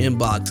in your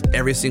inbox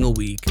every single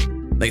week.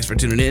 Thanks for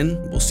tuning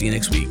in. We'll see you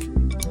next week.